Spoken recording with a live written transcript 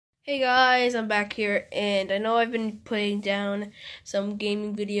Hey guys, I'm back here, and I know I've been putting down some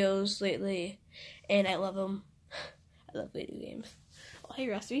gaming videos lately, and I love them. I love video games. Oh, hey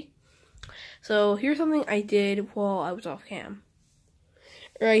Rusty. So here's something I did while I was off cam.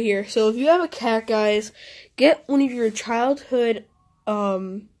 Right here. So if you have a cat, guys, get one of your childhood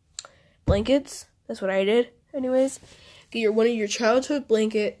blankets. That's what I did. Anyways, get one of your childhood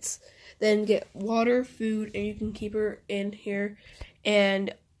blankets, then get water, food, and you can keep her in here,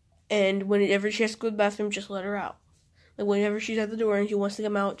 and whenever she has to go to the bathroom, just let her out. Like, whenever she's at the door and she wants to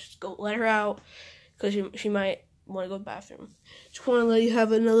come out, just go let her out, because she might want to go to the bathroom. Just want to let you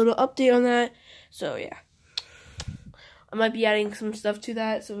have a little update on that. So, yeah. I might be adding some stuff to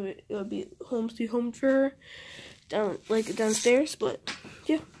that, so it'll be home sweet home for her, downstairs. But,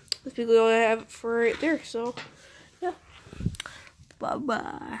 yeah, that's basically all I have for right there. So, yeah.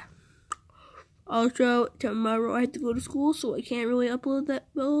 Bye-bye. Also, tomorrow I have to go to school, so I can't really upload that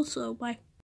bill, so bye.